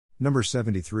Number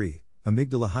 73,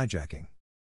 Amygdala hijacking.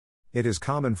 It is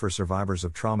common for survivors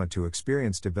of trauma to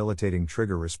experience debilitating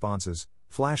trigger responses,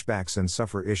 flashbacks, and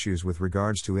suffer issues with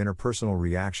regards to interpersonal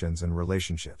reactions and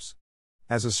relationships.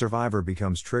 As a survivor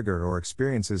becomes triggered or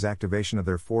experiences activation of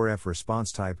their 4F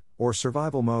response type, or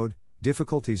survival mode,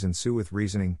 difficulties ensue with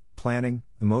reasoning, planning,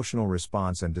 emotional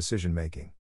response, and decision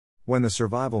making. When the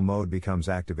survival mode becomes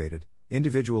activated,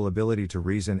 individual ability to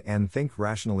reason and think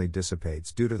rationally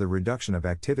dissipates due to the reduction of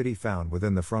activity found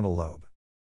within the frontal lobe.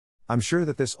 I'm sure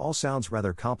that this all sounds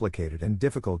rather complicated and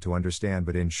difficult to understand,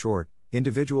 but in short,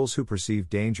 individuals who perceive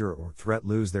danger or threat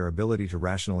lose their ability to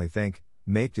rationally think,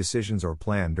 make decisions, or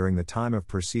plan during the time of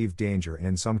perceived danger, and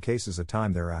in some cases a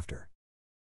time thereafter.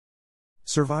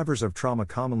 Survivors of trauma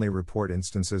commonly report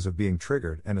instances of being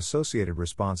triggered and associated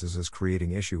responses as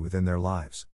creating issue within their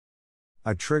lives.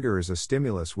 A trigger is a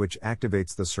stimulus which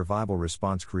activates the survival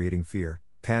response, creating fear,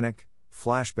 panic,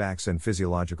 flashbacks, and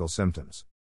physiological symptoms.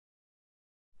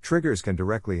 Triggers can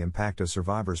directly impact a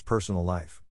survivor's personal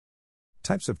life.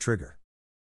 Types of trigger.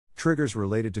 Triggers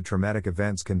related to traumatic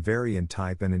events can vary in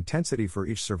type and intensity for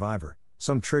each survivor.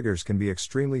 Some triggers can be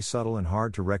extremely subtle and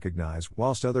hard to recognize,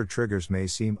 whilst other triggers may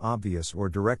seem obvious or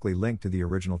directly linked to the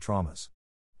original traumas.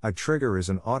 A trigger is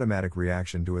an automatic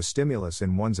reaction to a stimulus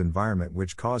in one's environment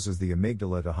which causes the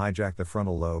amygdala to hijack the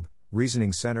frontal lobe,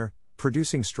 reasoning center,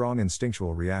 producing strong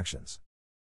instinctual reactions.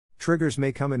 Triggers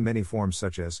may come in many forms,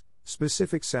 such as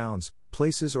specific sounds,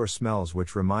 places, or smells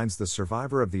which reminds the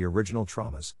survivor of the original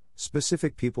traumas,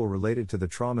 specific people related to the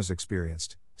traumas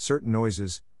experienced, certain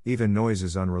noises, even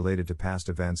noises unrelated to past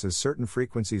events, as certain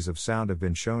frequencies of sound have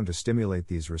been shown to stimulate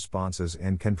these responses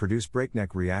and can produce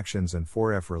breakneck reactions and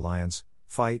 4F reliance,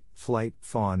 fight, flight,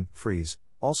 fawn, freeze,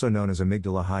 also known as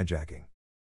amygdala hijacking.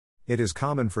 It is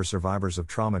common for survivors of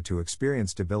trauma to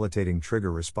experience debilitating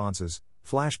trigger responses,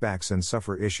 flashbacks, and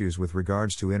suffer issues with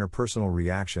regards to interpersonal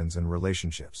reactions and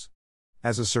relationships.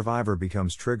 As a survivor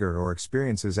becomes triggered or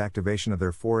experiences activation of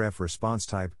their 4F response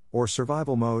type, or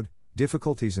survival mode,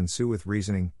 difficulties ensue with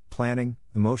reasoning, planning,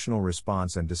 emotional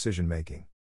response, and decision making.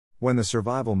 When the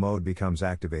survival mode becomes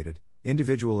activated,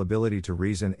 individual ability to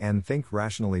reason and think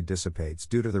rationally dissipates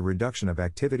due to the reduction of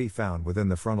activity found within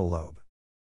the frontal lobe.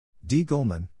 D.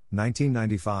 Goleman,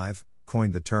 1995,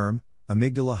 coined the term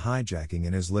amygdala hijacking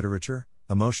in his literature,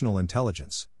 Emotional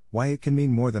Intelligence: Why It Can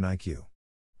Mean More Than IQ.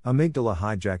 Amygdala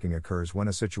hijacking occurs when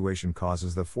a situation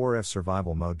causes the 4F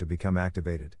survival mode to become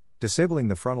activated, disabling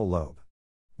the frontal lobe.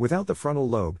 Without the frontal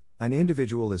lobe, an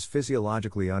individual is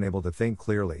physiologically unable to think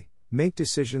clearly, make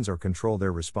decisions, or control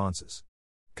their responses.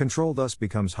 Control thus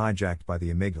becomes hijacked by the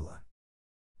amygdala.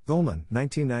 Goleman,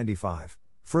 1995,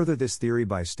 furthered this theory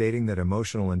by stating that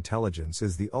emotional intelligence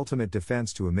is the ultimate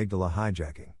defense to amygdala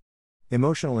hijacking.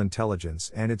 Emotional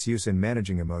intelligence and its use in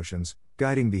managing emotions,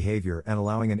 guiding behavior, and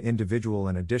allowing an individual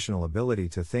an additional ability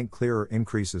to think clearer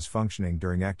increases functioning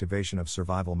during activation of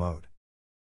survival mode.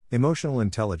 Emotional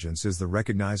intelligence is the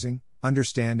recognizing,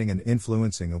 understanding, and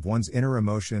influencing of one's inner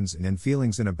emotions and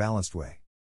feelings in a balanced way.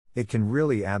 It can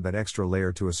really add that extra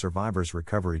layer to a survivor's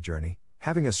recovery journey.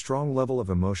 Having a strong level of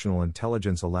emotional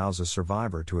intelligence allows a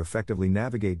survivor to effectively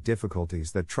navigate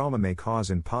difficulties that trauma may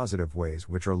cause in positive ways,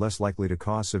 which are less likely to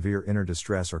cause severe inner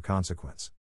distress or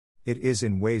consequence. It is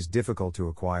in ways difficult to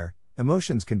acquire.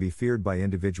 Emotions can be feared by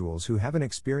individuals who have an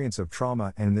experience of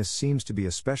trauma, and this seems to be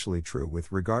especially true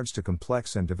with regards to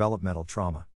complex and developmental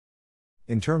trauma.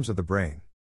 In terms of the brain,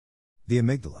 the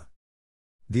amygdala.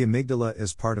 The amygdala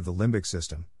is part of the limbic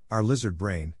system, our lizard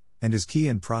brain, and is key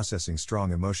in processing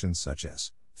strong emotions such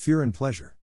as fear and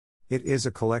pleasure. It is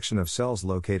a collection of cells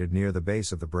located near the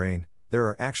base of the brain. There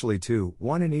are actually two,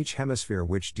 one in each hemisphere,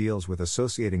 which deals with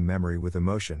associating memory with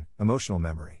emotion, emotional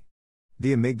memory.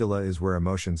 The amygdala is where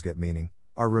emotions get meaning,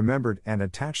 are remembered, and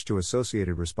attached to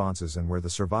associated responses, and where the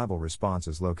survival response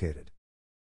is located.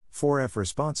 4F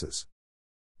responses.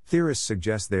 Theorists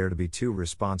suggest there to be two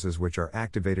responses which are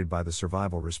activated by the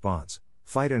survival response: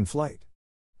 fight and flight.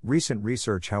 Recent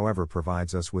research, however,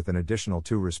 provides us with an additional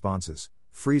two responses: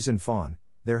 freeze and fawn.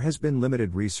 There has been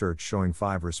limited research showing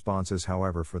 5 responses,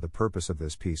 however, for the purpose of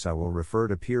this piece I will refer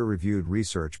to peer-reviewed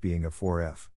research being of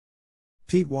 4F.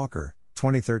 Pete Walker,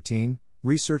 2013,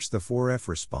 researched the 4F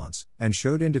response, and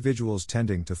showed individuals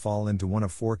tending to fall into one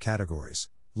of 4 categories.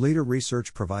 Later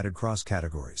research provided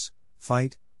cross-categories: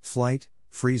 fight, flight,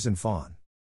 freeze, and fawn.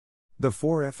 The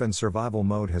 4F and survival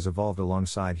mode has evolved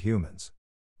alongside humans.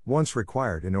 Once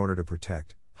required in order to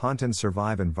protect, hunt, and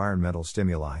survive environmental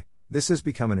stimuli, this has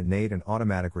become an innate and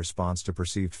automatic response to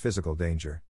perceived physical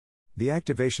danger. The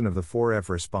activation of the 4F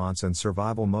response and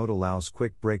survival mode allows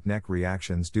quick breakneck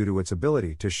reactions due to its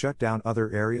ability to shut down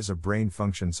other areas of brain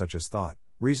function such as thought,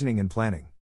 reasoning, and planning.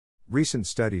 Recent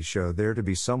studies show there to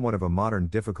be somewhat of a modern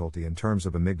difficulty in terms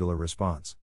of amygdala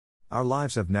response. Our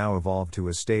lives have now evolved to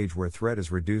a stage where threat is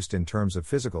reduced in terms of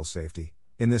physical safety.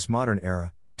 In this modern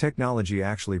era, technology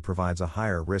actually provides a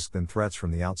higher risk than threats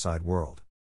from the outside world.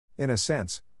 In a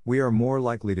sense, we are more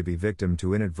likely to be victim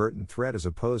to inadvertent threat as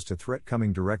opposed to threat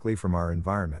coming directly from our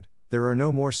environment. There are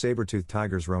no more saber-toothed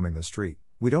tigers roaming the street.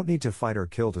 We don't need to fight or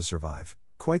kill to survive.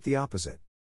 Quite the opposite.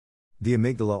 The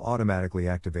amygdala automatically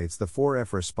activates the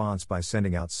 4F response by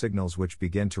sending out signals which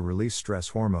begin to release stress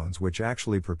hormones which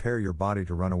actually prepare your body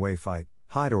to run away, fight,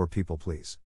 hide, or people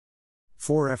please.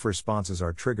 4F responses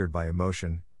are triggered by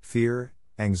emotion, fear,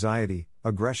 anxiety,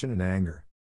 aggression, and anger.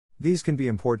 These can be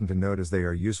important to note as they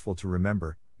are useful to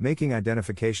remember, making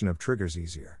identification of triggers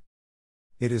easier.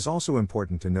 It is also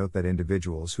important to note that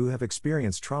individuals who have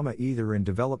experienced trauma either in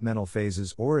developmental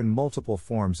phases or in multiple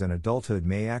forms in adulthood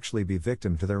may actually be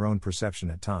victim to their own perception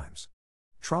at times.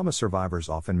 Trauma survivors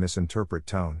often misinterpret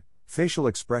tone, facial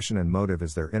expression, and motive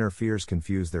as their inner fears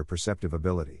confuse their perceptive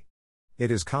ability. It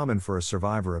is common for a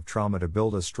survivor of trauma to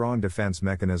build a strong defense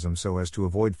mechanism so as to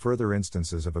avoid further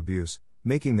instances of abuse,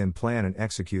 making them plan and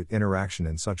execute interaction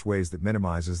in such ways that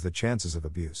minimizes the chances of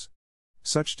abuse.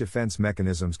 Such defense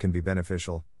mechanisms can be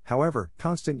beneficial, however,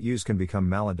 constant use can become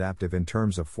maladaptive in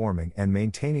terms of forming and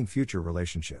maintaining future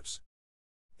relationships.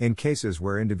 In cases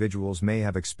where individuals may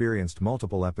have experienced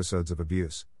multiple episodes of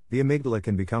abuse, the amygdala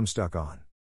can become stuck on.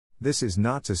 This is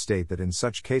not to state that in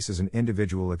such cases an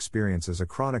individual experiences a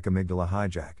chronic amygdala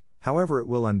hijack, however, it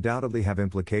will undoubtedly have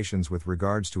implications with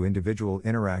regards to individual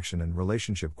interaction and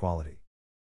relationship quality.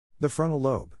 The frontal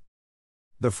lobe.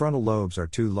 The frontal lobes are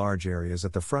two large areas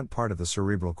at the front part of the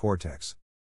cerebral cortex.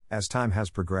 As time has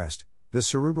progressed, the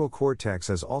cerebral cortex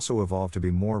has also evolved to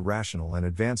be more rational and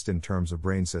advanced in terms of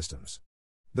brain systems.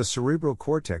 The cerebral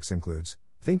cortex includes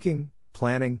thinking,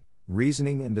 planning,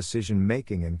 reasoning, and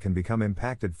decision-making and can become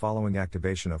impacted following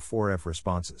activation of 4F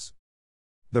responses.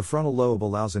 The frontal lobe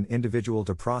allows an individual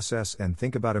to process and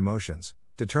think about emotions,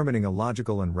 determining a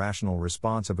logical and rational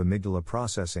response of amygdala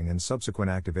processing and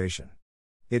subsequent activation.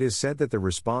 It is said that the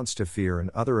response to fear and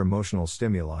other emotional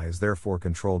stimuli is therefore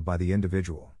controlled by the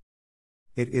individual.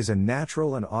 It is a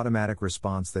natural and automatic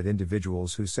response that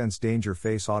individuals who sense danger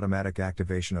face automatic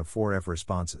activation of 4F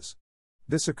responses.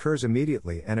 This occurs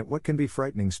immediately and at what can be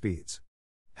frightening speeds.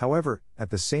 However, at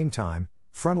the same time,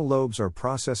 frontal lobes are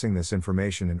processing this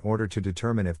information in order to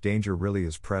determine if danger really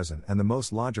is present and the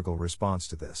most logical response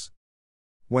to this.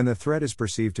 When the threat is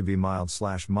perceived to be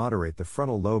mild/moderate, the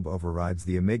frontal lobe overrides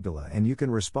the amygdala and you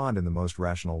can respond in the most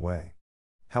rational way.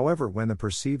 However, when the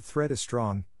perceived threat is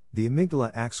strong, the amygdala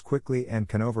acts quickly and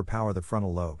can overpower the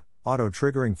frontal lobe,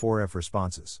 auto-triggering 4F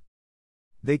responses.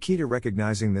 The key to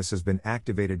recognizing this has been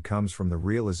activated comes from the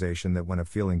realization that when a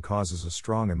feeling causes a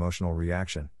strong emotional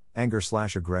reaction,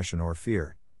 anger/aggression or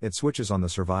fear, it switches on the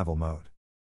survival mode.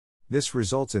 This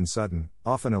results in sudden,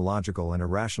 often illogical and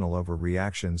irrational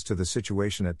overreactions to the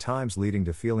situation, at times leading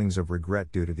to feelings of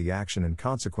regret due to the action and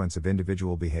consequence of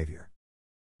individual behavior.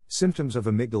 Symptoms of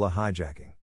amygdala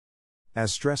hijacking.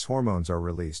 As stress hormones are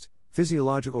released,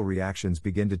 physiological reactions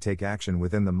begin to take action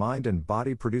within the mind and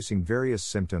body, producing various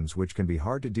symptoms which can be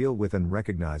hard to deal with and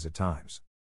recognize at times.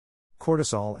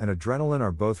 Cortisol and adrenaline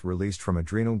are both released from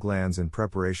adrenal glands in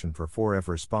preparation for 4F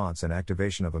response and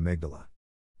activation of amygdala.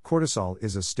 Cortisol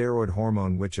is a steroid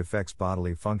hormone which affects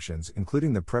bodily functions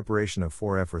including the preparation of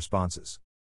 4F responses.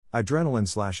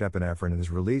 Adrenaline/epinephrine is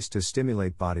released to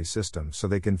stimulate body systems so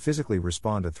they can physically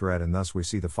respond to threat, and thus we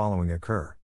see the following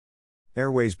occur.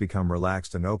 Airways become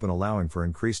relaxed and open, allowing for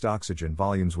increased oxygen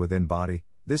volumes within body.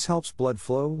 This helps blood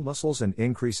flow, muscles, and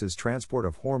increases transport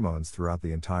of hormones throughout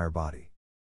the entire body.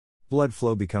 Blood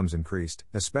flow becomes increased,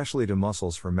 especially to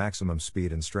muscles, for maximum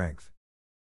speed and strength.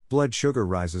 Blood sugar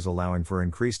rises, allowing for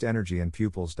increased energy, and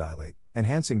pupils dilate,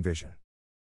 enhancing vision.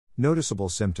 Noticeable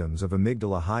symptoms of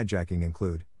amygdala hijacking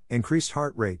include increased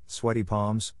heart rate, sweaty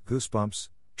palms, goosebumps,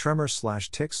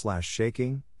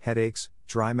 tremors/tics/shaking, headaches,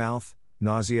 dry mouth,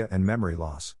 nausea, and memory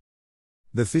loss.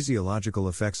 The physiological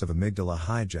effects of amygdala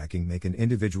hijacking make an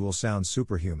individual sound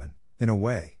superhuman. In a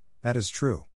way, that is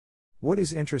true. What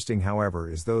is interesting, however,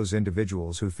 is those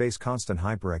individuals who face constant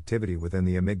hyperactivity within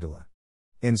the amygdala.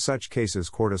 In such cases,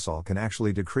 cortisol can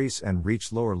actually decrease and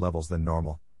reach lower levels than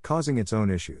normal, causing its own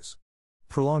issues.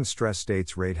 Prolonged stress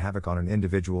states wreak havoc on an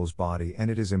individual's body, and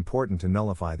it is important to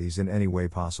nullify these in any way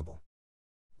possible.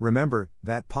 Remember,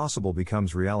 that possible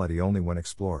becomes reality only when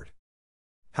explored.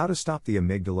 How to stop the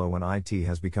amygdala when it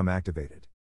has become activated.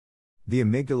 The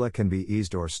amygdala can be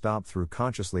eased or stopped through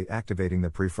consciously activating the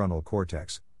prefrontal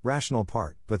cortex, rational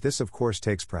part, but this of course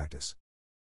takes practice.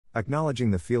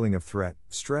 Acknowledging the feeling of threat,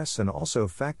 stress, and also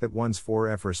fact that one's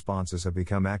 4F responses have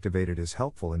become activated is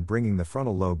helpful in bringing the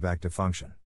frontal lobe back to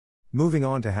function. Moving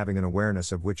on to having an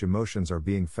awareness of which emotions are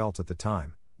being felt at the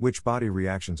time, which body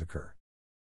reactions occur.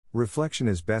 Reflection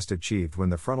is best achieved when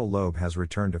the frontal lobe has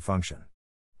returned to function.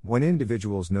 When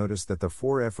individuals notice that the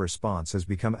 4F response has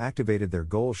become activated, their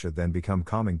goal should then become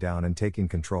calming down and taking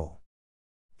control.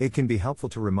 It can be helpful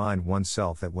to remind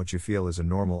oneself that what you feel is a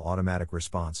normal automatic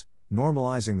response.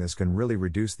 Normalizing this can really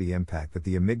reduce the impact that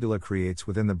the amygdala creates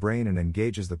within the brain and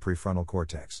engages the prefrontal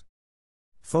cortex.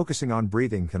 Focusing on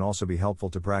breathing can also be helpful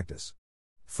to practice.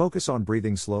 Focus on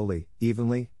breathing slowly,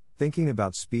 evenly, thinking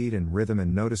about speed and rhythm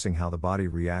and noticing how the body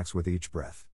reacts with each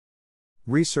breath.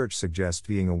 Research suggests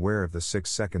being aware of the 6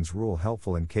 seconds rule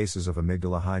helpful in cases of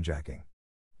amygdala hijacking.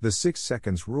 The 6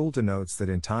 seconds rule denotes that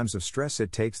in times of stress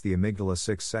it takes the amygdala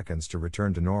 6 seconds to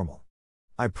return to normal.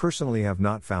 I personally have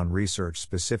not found research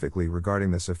specifically regarding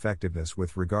this effectiveness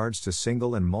with regards to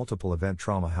single and multiple event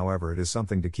trauma, however, it is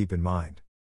something to keep in mind.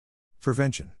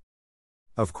 Prevention.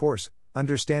 Of course,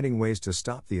 understanding ways to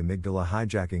stop the amygdala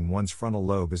hijacking one's frontal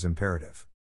lobe is imperative.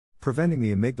 Preventing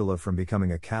the amygdala from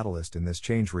becoming a catalyst in this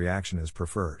change reaction is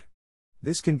preferred.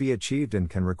 This can be achieved and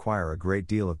can require a great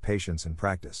deal of patience and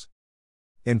practice.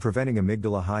 In preventing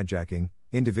amygdala hijacking,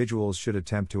 individuals should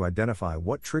attempt to identify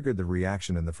what triggered the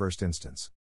reaction in the first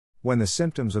instance. When the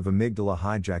symptoms of amygdala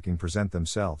hijacking present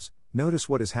themselves, notice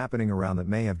what is happening around that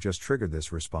may have just triggered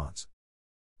this response.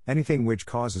 Anything which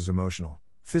causes emotional,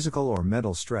 physical, or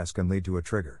mental stress can lead to a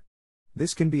trigger.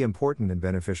 This can be important and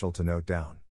beneficial to note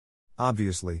down.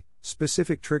 Obviously,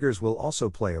 specific triggers will also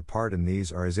play a part, and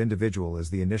these are as individual as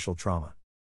the initial trauma.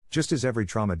 Just as every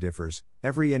trauma differs,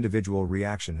 every individual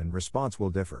reaction and response will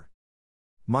differ.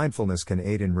 Mindfulness can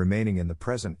aid in remaining in the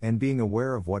present and being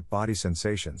aware of what body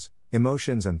sensations,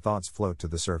 emotions, and thoughts float to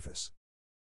the surface.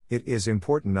 It is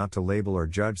important not to label or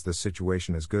judge the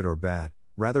situation as good or bad,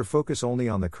 rather focus only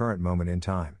on the current moment in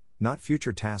time, not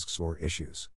future tasks or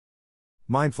issues.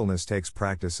 Mindfulness takes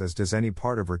practice, as does any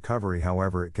part of recovery,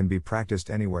 however, it can be practiced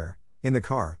anywhere, in the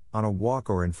car, on a walk,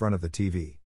 or in front of the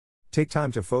TV. Take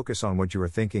time to focus on what you are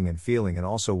thinking and feeling and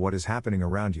also what is happening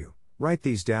around you. Write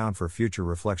these down for future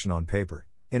reflection on paper,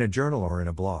 in a journal, or in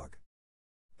a blog.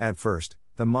 At first,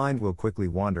 the mind will quickly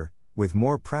wander. With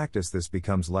more practice, this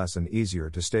becomes less and easier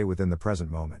to stay within the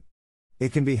present moment.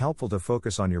 It can be helpful to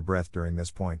focus on your breath during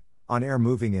this point, on air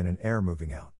moving in and air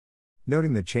moving out.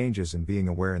 Noting the changes and being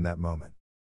aware in that moment.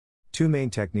 2 main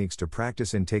techniques to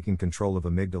practice in taking control of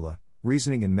amygdala: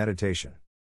 reasoning and meditation.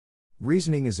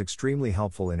 Reasoning is extremely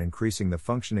helpful in increasing the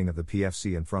functioning of the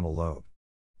PFC and frontal lobe.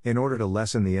 In order to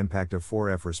lessen the impact of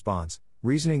 4F response,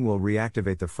 reasoning will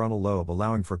reactivate the frontal lobe,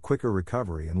 allowing for quicker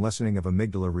recovery and lessening of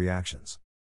amygdala reactions.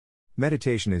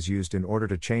 Meditation is used in order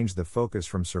to change the focus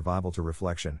from survival to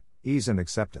reflection, ease, and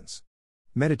acceptance.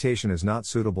 Meditation is not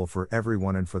suitable for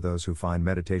everyone, and for those who find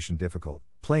meditation difficult,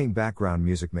 playing background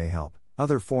music may help.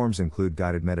 Other forms include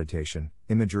guided meditation,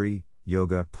 imagery,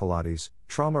 yoga, Pilates,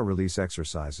 trauma release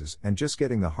exercises, and just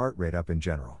getting the heart rate up in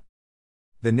general.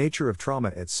 The nature of trauma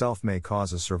itself may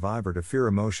cause a survivor to fear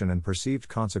emotion and perceived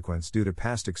consequence due to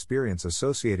past experience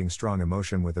associating strong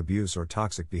emotion with abuse or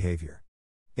toxic behavior.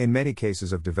 In many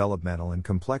cases of developmental and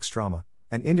complex trauma,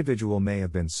 an individual may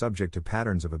have been subject to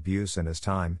patterns of abuse, and as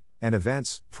time and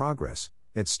events progress,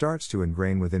 it starts to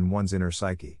ingrain within one's inner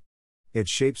psyche. It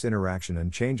shapes interaction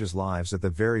and changes lives at the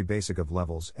very basic of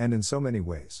levels and in so many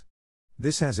ways.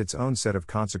 This has its own set of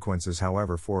consequences,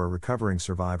 however, for a recovering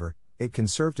survivor, it can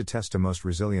serve to test a most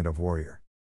resilient of warrior.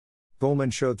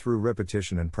 Goleman showed through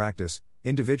repetition and practice,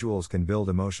 individuals can build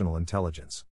emotional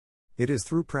intelligence. It is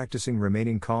through practicing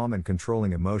remaining calm and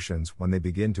controlling emotions when they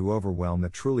begin to overwhelm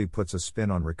that truly puts a spin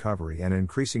on recovery and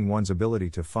increasing one's ability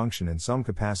to function in some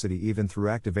capacity, even through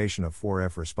activation of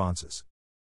 4F responses.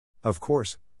 Of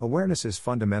course, awareness is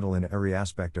fundamental in every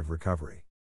aspect of recovery.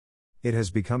 It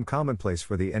has become commonplace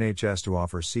for the NHS to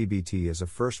offer CBT as a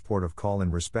first port of call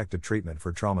in respect to treatment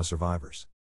for trauma survivors.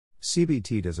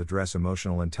 CBT does address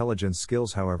emotional intelligence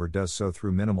skills, however, does so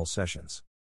through minimal sessions.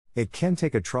 It can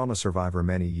take a trauma survivor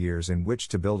many years in which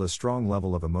to build a strong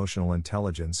level of emotional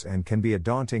intelligence, and can be a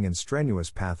daunting and strenuous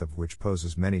path of which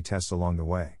poses many tests along the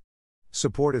way.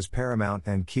 Support is paramount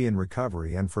and key in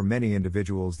recovery, and for many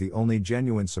individuals the only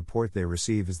genuine support they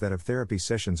receive is that of therapy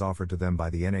sessions offered to them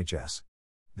by the NHS.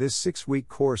 This 6-week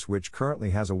course, which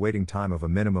currently has a waiting time of a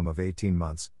minimum of 18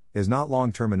 months, is not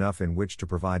long-term enough in which to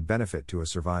provide benefit to a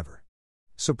survivor.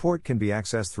 Support can be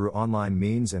accessed through online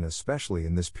means, and especially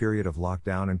in this period of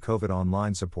lockdown and COVID,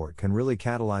 online support can really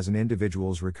catalyze an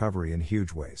individual's recovery in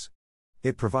huge ways.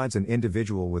 It provides an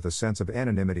individual with a sense of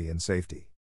anonymity and safety.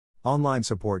 Online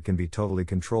support can be totally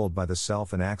controlled by the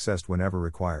self and accessed whenever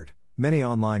required. Many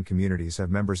online communities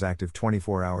have members active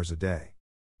 24 hours a day.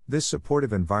 This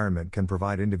supportive environment can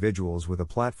provide individuals with a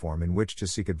platform in which to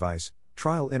seek advice,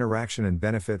 trial interaction, and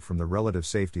benefit from the relative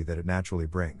safety that it naturally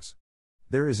brings.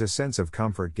 There is a sense of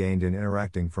comfort gained in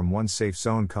interacting from one safe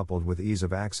zone, coupled with ease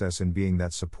of access in being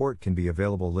that support can be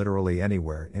available literally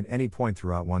anywhere and any point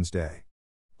throughout one's day.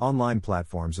 Online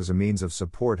platforms as a means of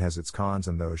support has its cons,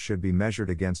 and those should be measured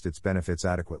against its benefits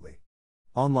adequately.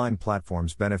 Online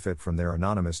platforms benefit from their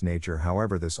anonymous nature,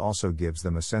 however, this also gives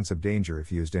them a sense of danger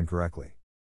if used incorrectly.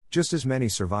 Just as many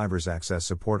survivors access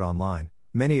support online,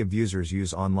 many abusers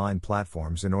use online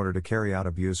platforms in order to carry out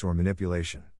abuse or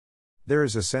manipulation. There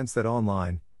is a sense that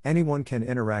online, anyone can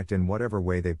interact in whatever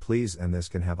way they please, and this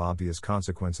can have obvious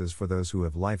consequences for those who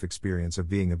have life experience of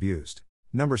being abused.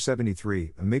 Number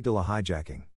 73, amygdala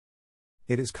hijacking.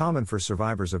 It is common for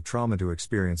survivors of trauma to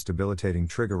experience debilitating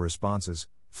trigger responses,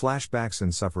 flashbacks,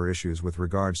 and suffer issues with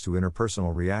regards to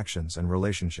interpersonal reactions and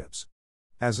relationships.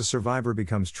 As a survivor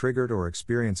becomes triggered or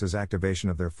experiences activation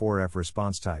of their 4F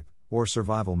response type, or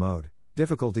survival mode,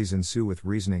 difficulties ensue with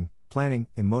reasoning, planning,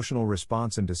 emotional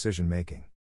response, and decision making.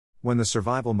 When the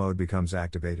survival mode becomes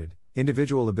activated,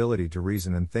 individual ability to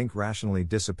reason and think rationally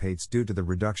dissipates due to the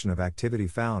reduction of activity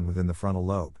found within the frontal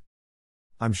lobe.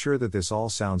 I'm sure that this all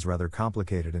sounds rather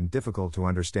complicated and difficult to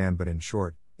understand, but in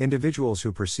short, individuals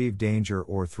who perceive danger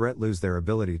or threat lose their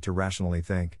ability to rationally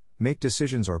think, make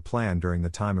decisions, or plan during the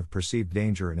time of perceived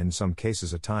danger, and in some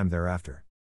cases a time thereafter.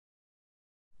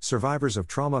 Survivors of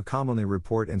trauma commonly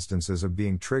report instances of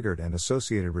being triggered and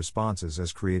associated responses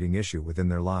as creating issue within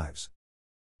their lives.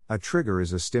 A trigger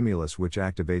is a stimulus which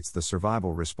activates the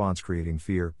survival response, creating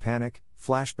fear, panic,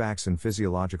 flashbacks, and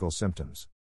physiological symptoms.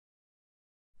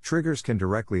 Triggers can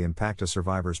directly impact a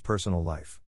survivor's personal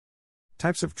life.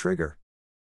 Types of trigger.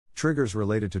 Triggers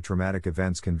related to traumatic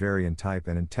events can vary in type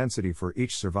and intensity for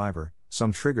each survivor.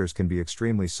 Some triggers can be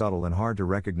extremely subtle and hard to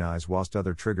recognize, whilst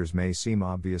other triggers may seem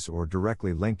obvious or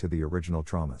directly linked to the original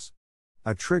traumas.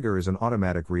 A trigger is an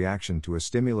automatic reaction to a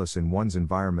stimulus in one's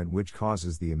environment which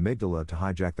causes the amygdala to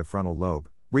hijack the frontal lobe,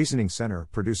 reasoning center,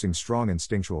 producing strong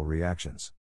instinctual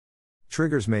reactions.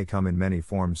 Triggers may come in many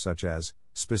forms, such as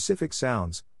specific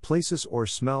sounds, places, or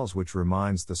smells which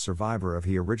reminds the survivor of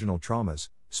the original traumas,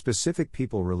 specific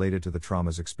people related to the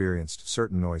traumas experienced,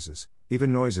 certain noises,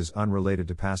 even noises unrelated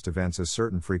to past events, as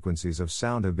certain frequencies of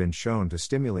sound have been shown to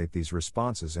stimulate these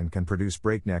responses and can produce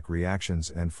breakneck reactions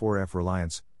and 4F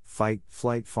reliance, fight,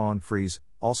 flight, fawn, freeze,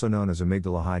 also known as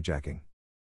amygdala hijacking.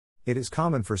 It is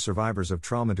common for survivors of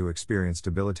trauma to experience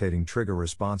debilitating trigger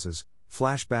responses,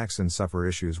 flashbacks, and suffer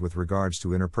issues with regards to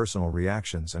interpersonal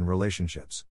reactions and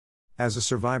relationships. As a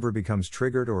survivor becomes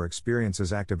triggered or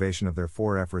experiences activation of their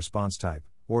 4F response type,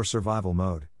 or survival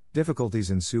mode,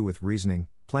 difficulties ensue with reasoning,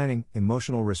 planning,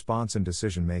 emotional response, and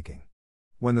decision making.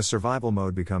 When the survival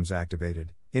mode becomes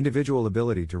activated, individual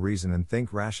ability to reason and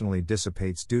think rationally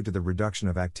dissipates due to the reduction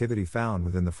of activity found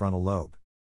within the frontal lobe.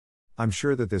 I'm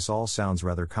sure that this all sounds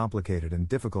rather complicated and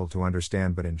difficult to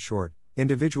understand, but in short,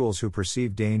 individuals who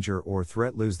perceive danger or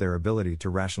threat lose their ability to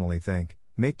rationally think,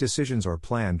 make decisions, or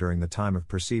plan during the time of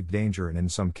perceived danger, and in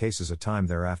some cases a time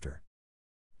thereafter.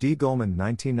 D. Goleman,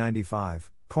 1995,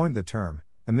 coined the term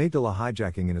amygdala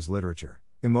hijacking in his literature,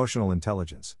 Emotional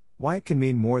Intelligence: Why It Can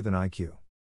Mean More Than IQ.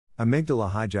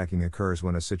 Amygdala hijacking occurs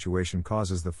when a situation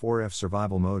causes the 4F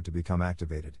survival mode to become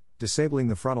activated, disabling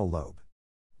the frontal lobe.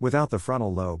 Without the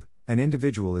frontal lobe, an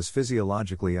individual is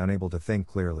physiologically unable to think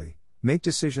clearly, make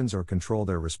decisions, or control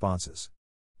their responses.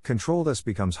 Control thus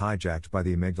becomes hijacked by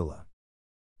the amygdala.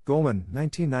 Goleman,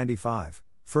 1995,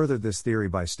 furthered this theory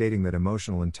by stating that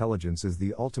emotional intelligence is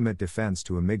the ultimate defense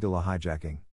to amygdala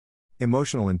hijacking.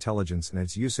 Emotional intelligence and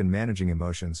its use in managing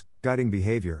emotions, guiding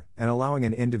behavior, and allowing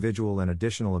an individual an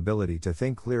additional ability to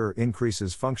think clearer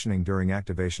increases functioning during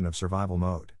activation of survival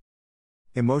mode.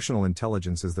 Emotional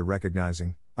intelligence is the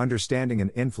recognizing, understanding,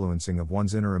 and influencing of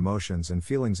one's inner emotions and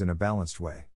feelings in a balanced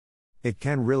way. It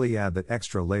can really add that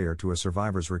extra layer to a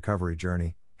survivor's recovery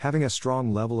journey. Having a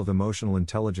strong level of emotional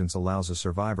intelligence allows a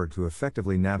survivor to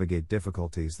effectively navigate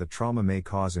difficulties that trauma may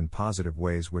cause in positive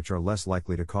ways, which are less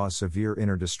likely to cause severe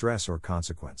inner distress or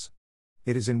consequence.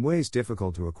 It is in ways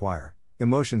difficult to acquire.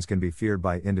 Emotions can be feared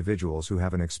by individuals who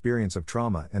have an experience of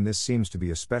trauma, and this seems to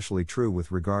be especially true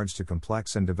with regards to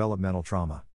complex and developmental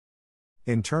trauma.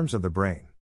 In terms of the brain,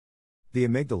 the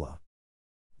amygdala.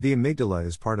 The amygdala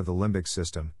is part of the limbic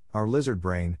system, our lizard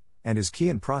brain, and is key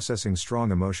in processing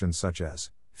strong emotions such as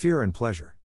fear and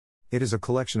pleasure. It is a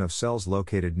collection of cells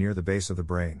located near the base of the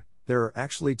brain. There are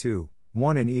actually two,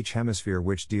 one in each hemisphere,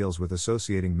 which deals with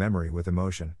associating memory with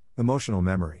emotion, emotional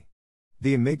memory.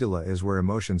 The amygdala is where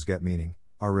emotions get meaning,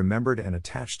 are remembered and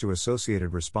attached to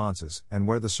associated responses, and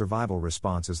where the survival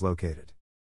response is located.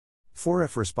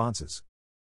 4F responses.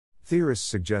 Theorists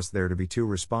suggest there to be two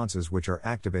responses which are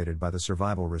activated by the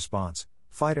survival response: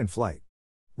 fight and flight.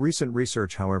 Recent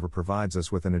research, however, provides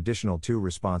us with an additional two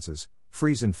responses: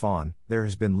 freeze and fawn. There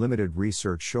has been limited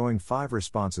research showing 5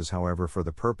 responses, however, for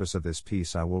the purpose of this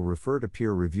piece, I will refer to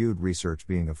peer-reviewed research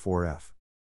being of 4F.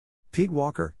 Pete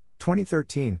Walker,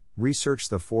 2013,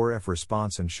 researched the 4F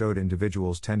response and showed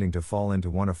individuals tending to fall into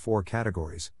one of 4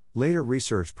 categories. Later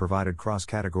research provided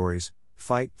cross-categories: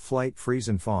 fight, flight, freeze,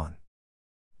 and fawn.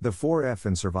 The 4F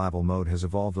in survival mode has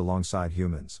evolved alongside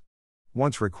humans.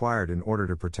 Once required in order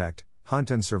to protect, hunt,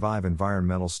 and survive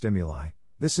environmental stimuli,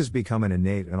 this has become an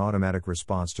innate and automatic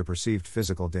response to perceived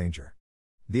physical danger.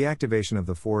 The activation of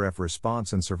the 4F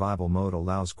response in survival mode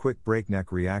allows quick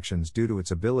breakneck reactions due to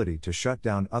its ability to shut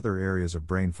down other areas of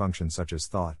brain function such as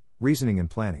thought, reasoning, and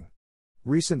planning.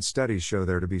 Recent studies show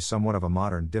there to be somewhat of a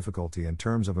modern difficulty in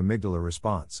terms of amygdala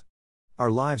response.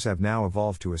 Our lives have now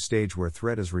evolved to a stage where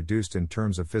threat is reduced in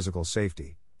terms of physical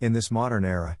safety. In this modern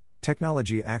era,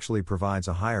 technology actually provides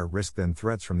a higher risk than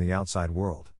threats from the outside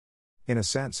world. In a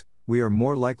sense, we are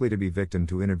more likely to be victim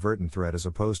to inadvertent threat as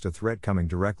opposed to threat coming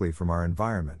directly from our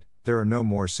environment. There are no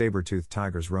more saber-toothed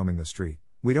tigers roaming the street.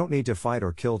 We don't need to fight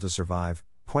or kill to survive,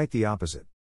 quite the opposite.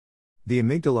 The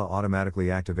amygdala automatically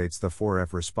activates the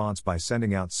 4F response by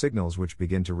sending out signals which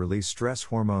begin to release stress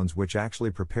hormones which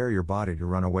actually prepare your body to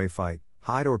run away, fight,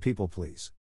 hide, or people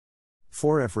please.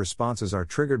 4F responses are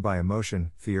triggered by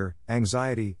emotion, fear,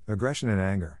 anxiety, aggression, and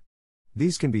anger.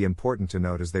 These can be important to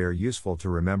note as they are useful to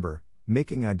remember,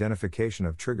 making identification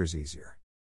of triggers easier.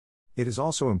 It is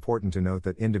also important to note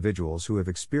that individuals who have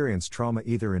experienced trauma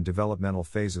either in developmental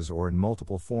phases or in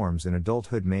multiple forms in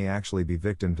adulthood may actually be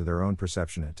victim to their own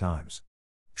perception at times.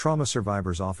 Trauma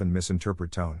survivors often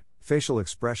misinterpret tone, facial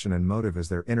expression, and motive as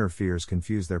their inner fears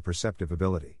confuse their perceptive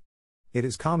ability. It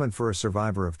is common for a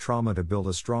survivor of trauma to build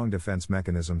a strong defense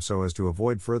mechanism so as to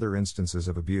avoid further instances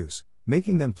of abuse,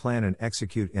 making them plan and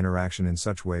execute interaction in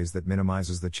such ways that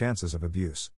minimizes the chances of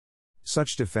abuse.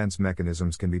 Such defense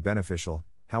mechanisms can be beneficial.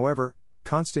 However,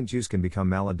 constant use can become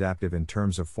maladaptive in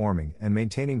terms of forming and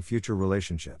maintaining future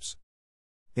relationships.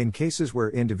 In cases where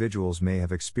individuals may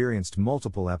have experienced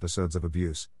multiple episodes of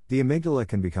abuse, the amygdala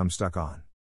can become stuck on.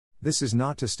 This is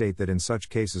not to state that in such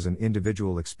cases an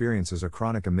individual experiences a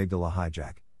chronic amygdala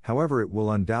hijack, however, it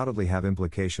will undoubtedly have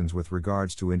implications with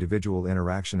regards to individual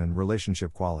interaction and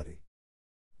relationship quality.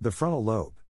 The frontal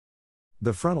lobe.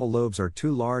 The frontal lobes are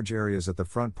 2 large areas at the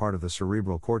front part of the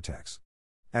cerebral cortex.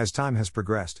 As time has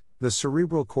progressed, the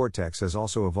cerebral cortex has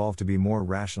also evolved to be more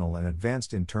rational and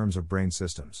advanced in terms of brain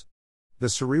systems. The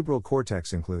cerebral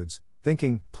cortex includes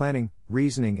thinking, planning,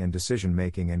 reasoning, and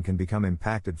decision-making and can become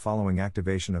impacted following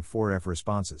activation of 4F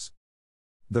responses.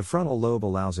 The frontal lobe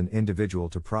allows an individual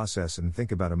to process and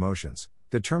think about emotions,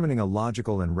 determining a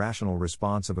logical and rational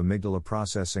response of amygdala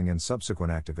processing and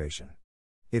subsequent activation.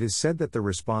 It is said that the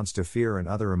response to fear and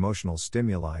other emotional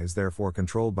stimuli is therefore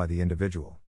controlled by the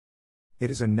individual. It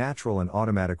is a natural and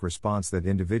automatic response that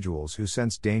individuals who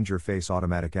sense danger face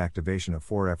automatic activation of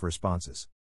 4F responses.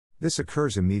 This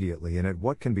occurs immediately and at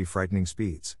what can be frightening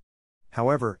speeds.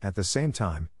 However, at the same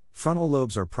time, frontal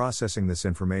lobes are processing this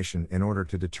information in order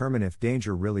to determine if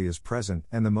danger really is present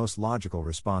and the most logical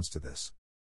response to this.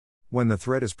 When the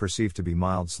threat is perceived to be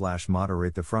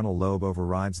mild/moderate, the frontal lobe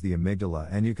overrides the amygdala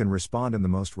and you can respond in the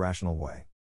most rational way.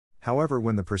 However,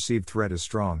 when the perceived threat is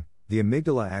strong, the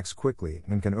amygdala acts quickly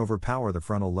and can overpower the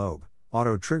frontal lobe,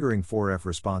 auto-triggering 4F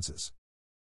responses.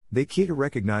 The key to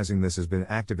recognizing this has been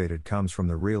activated comes from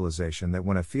the realization that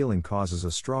when a feeling causes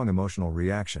a strong emotional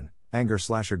reaction,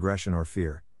 anger/aggression or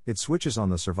fear, it switches on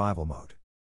the survival mode.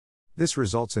 This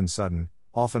results in sudden,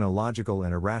 often illogical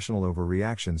and irrational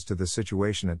overreactions to the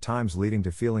situation, at times leading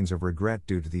to feelings of regret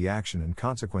due to the action and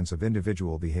consequence of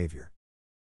individual behavior.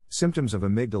 Symptoms of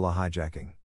amygdala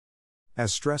hijacking.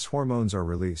 As stress hormones are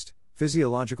released,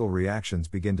 physiological reactions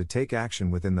begin to take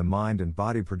action within the mind and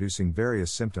body, producing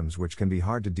various symptoms which can be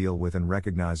hard to deal with and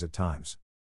recognize at times.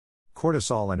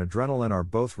 Cortisol and adrenaline are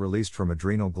both released from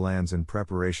adrenal glands in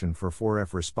preparation for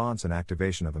 4F response and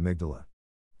activation of amygdala.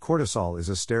 Cortisol is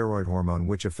a steroid hormone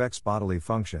which affects bodily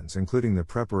functions including the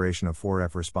preparation of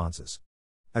 4F responses.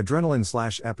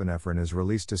 Adrenaline/epinephrine is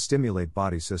released to stimulate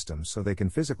body systems so they can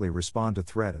physically respond to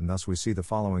threat, and thus we see the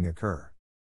following occur.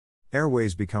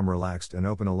 Airways become relaxed and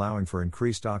open, allowing for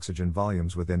increased oxygen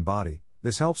volumes within body.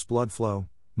 This helps blood flow,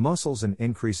 muscles, and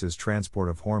increases transport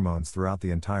of hormones throughout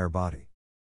the entire body.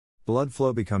 Blood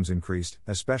flow becomes increased,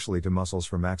 especially to muscles,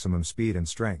 for maximum speed and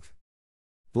strength.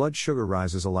 Blood sugar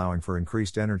rises, allowing for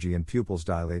increased energy and pupils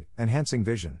dilate, enhancing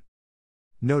vision.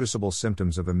 Noticeable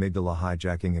symptoms of amygdala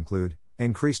hijacking include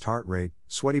increased heart rate,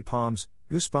 sweaty palms,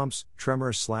 goosebumps,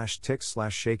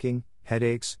 tremors/tics/shaking,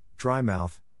 headaches, dry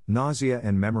mouth, nausea,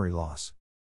 and memory loss.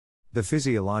 The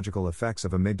physiological effects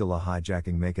of amygdala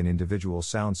hijacking make an individual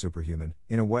sound superhuman.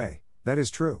 In a way, that is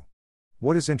true.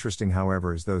 What is interesting,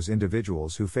 however, is those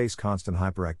individuals who face constant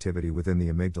hyperactivity within the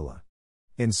amygdala.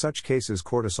 In such cases,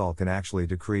 cortisol can actually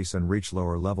decrease and reach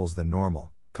lower levels than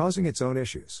normal, causing its own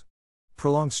issues.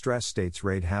 Prolonged stress states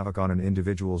wreak havoc on an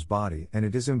individual's body, and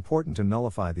it is important to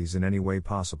nullify these in any way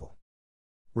possible.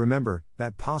 Remember,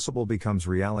 that possible becomes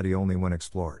reality only when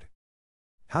explored.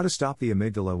 How to stop the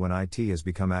amygdala when it has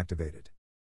become activated.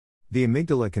 The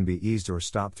amygdala can be eased or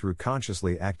stopped through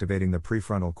consciously activating the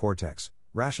prefrontal cortex,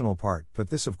 rational part, but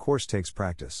this of course takes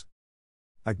practice.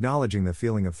 Acknowledging the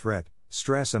feeling of threat,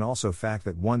 stress, and also fact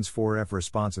that one's 4F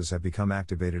responses have become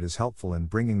activated is helpful in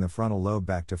bringing the frontal lobe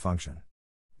back to function.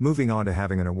 Moving on to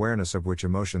having an awareness of which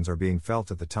emotions are being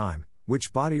felt at the time,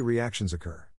 which body reactions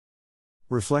occur.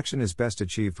 Reflection is best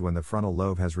achieved when the frontal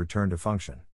lobe has returned to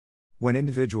function. When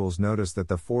individuals notice that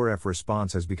the 4F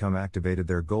response has become activated,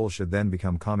 their goal should then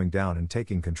become calming down and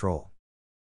taking control.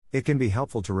 It can be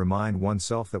helpful to remind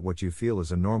oneself that what you feel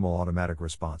is a normal automatic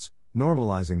response.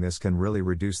 Normalizing this can really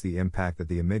reduce the impact that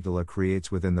the amygdala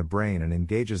creates within the brain and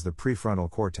engages the prefrontal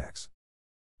cortex.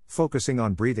 Focusing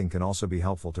on breathing can also be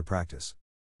helpful to practice.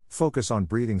 Focus on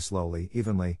breathing slowly,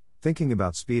 evenly, thinking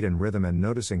about speed and rhythm and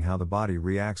noticing how the body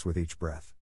reacts with each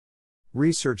breath.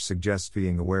 Research suggests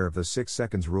being aware of the 6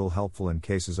 seconds rule helpful in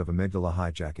cases of amygdala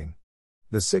hijacking.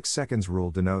 The 6 seconds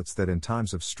rule denotes that in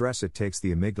times of stress it takes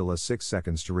the amygdala 6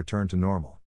 seconds to return to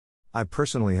normal. I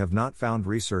personally have not found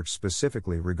research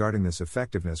specifically regarding this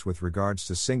effectiveness with regards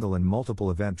to single and multiple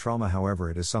event trauma,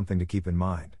 however, it is something to keep in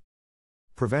mind.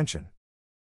 Prevention.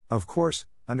 Of course,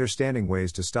 understanding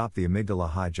ways to stop the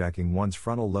amygdala hijacking one's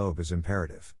frontal lobe is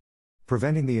imperative.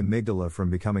 Preventing the amygdala from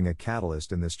becoming a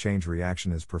catalyst in this change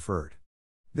reaction is preferred.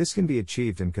 This can be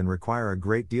achieved and can require a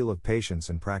great deal of patience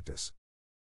and practice.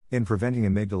 In preventing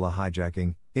amygdala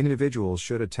hijacking, individuals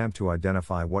should attempt to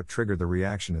identify what triggered the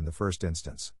reaction in the first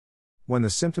instance. When the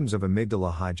symptoms of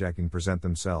amygdala hijacking present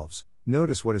themselves,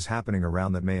 notice what is happening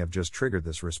around that may have just triggered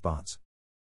this response.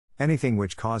 Anything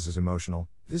which causes emotional,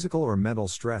 physical, or mental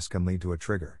stress can lead to a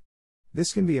trigger.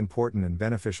 This can be important and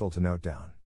beneficial to note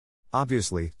down.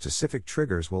 Obviously, specific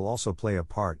triggers will also play a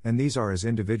part, and these are as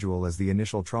individual as the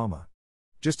initial trauma.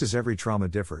 Just as every trauma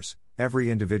differs,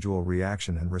 every individual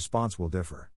reaction and response will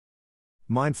differ.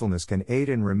 Mindfulness can aid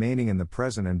in remaining in the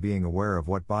present and being aware of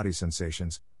what body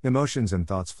sensations, emotions, and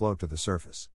thoughts float to the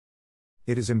surface.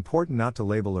 It is important not to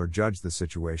label or judge the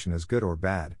situation as good or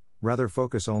bad, rather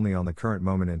focus only on the current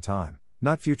moment in time,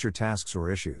 not future tasks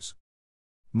or issues.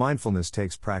 Mindfulness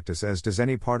takes practice, as does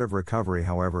any part of recovery,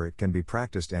 however, it can be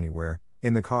practiced anywhere,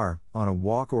 in the car, on a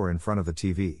walk, or in front of the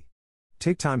TV.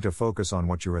 Take time to focus on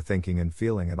what you are thinking and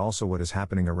feeling and also what is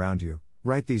happening around you.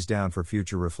 Write these down for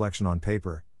future reflection on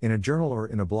paper, in a journal, or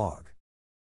in a blog.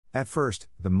 At first,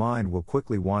 the mind will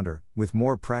quickly wander. With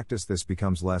more practice, this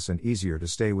becomes less and easier to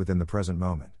stay within the present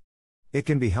moment. It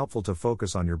can be helpful to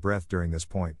focus on your breath during this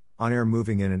point, on air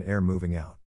moving in and air moving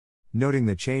out. Noting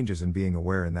the changes and being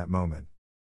aware in that moment.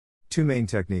 2 main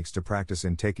techniques to practice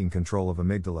in taking control of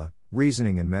amygdala: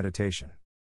 reasoning and meditation.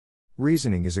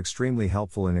 Reasoning is extremely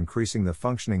helpful in increasing the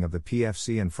functioning of the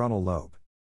PFC and frontal lobe.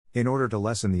 In order to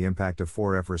lessen the impact of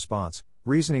 4F response,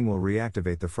 reasoning will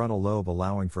reactivate the frontal lobe,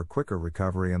 allowing for quicker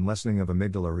recovery and lessening of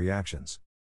amygdala reactions.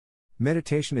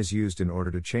 Meditation is used in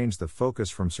order to change the focus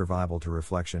from survival to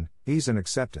reflection, ease, and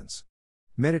acceptance.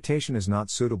 Meditation is not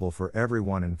suitable for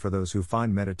everyone, and for those who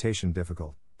find meditation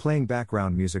difficult, playing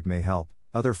background music may help.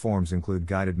 Other forms include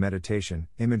guided meditation,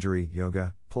 imagery,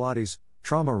 yoga, Pilates,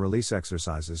 trauma release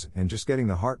exercises, and just getting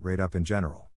the heart rate up in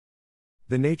general.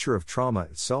 The nature of trauma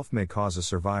itself may cause a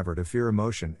survivor to fear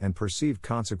emotion and perceived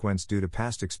consequence due to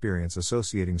past experience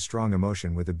associating strong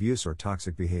emotion with abuse or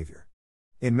toxic behavior.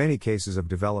 In many cases of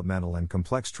developmental and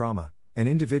complex trauma, an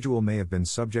individual may have been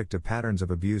subject to patterns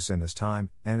of abuse, and as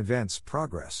time and events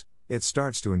progress, it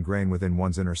starts to ingrain within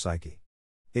one's inner psyche.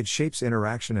 It shapes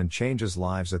interaction and changes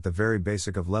lives at the very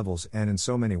basic of levels and in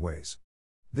so many ways.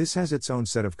 This has its own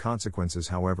set of consequences,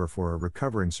 however, for a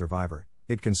recovering survivor,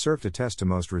 it can serve to test a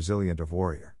most resilient of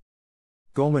warrior.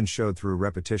 Goleman showed through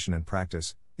repetition and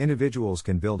practice, individuals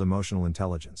can build emotional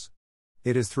intelligence.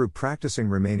 It is through practicing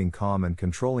remaining calm and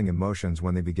controlling emotions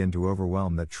when they begin to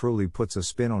overwhelm that truly puts a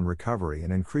spin on recovery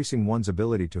and increasing one's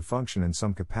ability to function in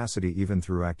some capacity, even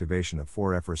through activation of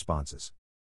 4F responses.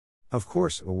 Of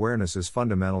course, awareness is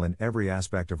fundamental in every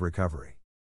aspect of recovery.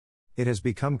 It has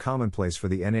become commonplace for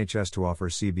the NHS to offer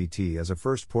CBT as a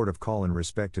first port of call in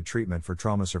respect to treatment for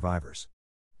trauma survivors.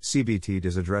 CBT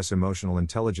does address emotional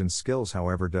intelligence skills,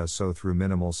 however, does so through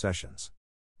minimal sessions.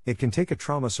 It can take a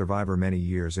trauma survivor many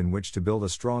years in which to build a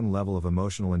strong level of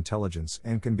emotional intelligence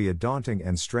and can be a daunting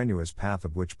and strenuous path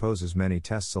of which poses many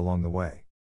tests along the way.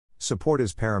 Support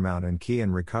is paramount and key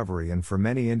in recovery, and for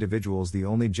many individuals the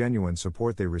only genuine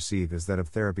support they receive is that of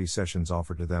therapy sessions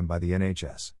offered to them by the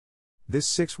NHS. This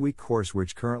 6-week course,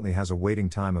 which currently has a waiting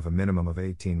time of a minimum of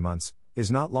 18 months, is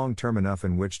not long-term enough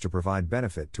in which to provide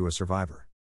benefit to a survivor.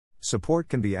 Support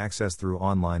can be accessed through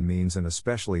online means, and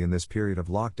especially in this period of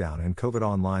lockdown and COVID,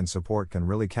 online support can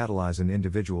really catalyze an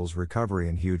individual's recovery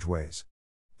in huge ways.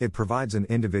 It provides an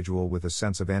individual with a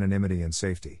sense of anonymity and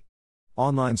safety.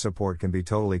 Online support can be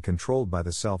totally controlled by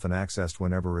the self and accessed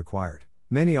whenever required.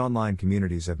 Many online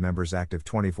communities have members active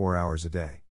 24 hours a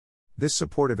day. This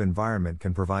supportive environment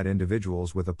can provide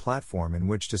individuals with a platform in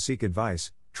which to seek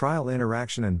advice, trial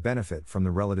interaction, and benefit from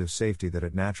the relative safety that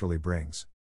it naturally brings.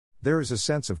 There is a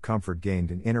sense of comfort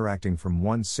gained in interacting from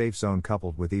one's safe zone,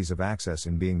 coupled with ease of access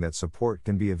in being that support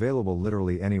can be available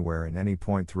literally anywhere and any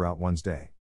point throughout one's day.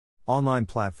 Online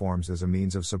platforms as a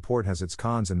means of support has its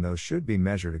cons, and those should be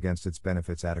measured against its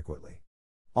benefits adequately.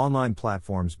 Online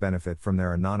platforms benefit from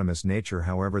their anonymous nature,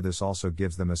 however, this also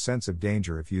gives them a sense of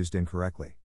danger if used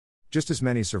incorrectly. Just as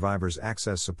many survivors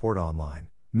access support online,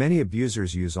 many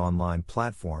abusers use online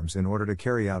platforms in order to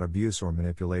carry out abuse or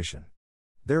manipulation.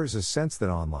 There is a sense that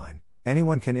online,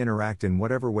 anyone can interact in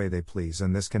whatever way they please,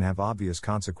 and this can have obvious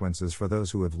consequences for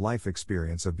those who have life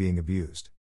experience of being abused.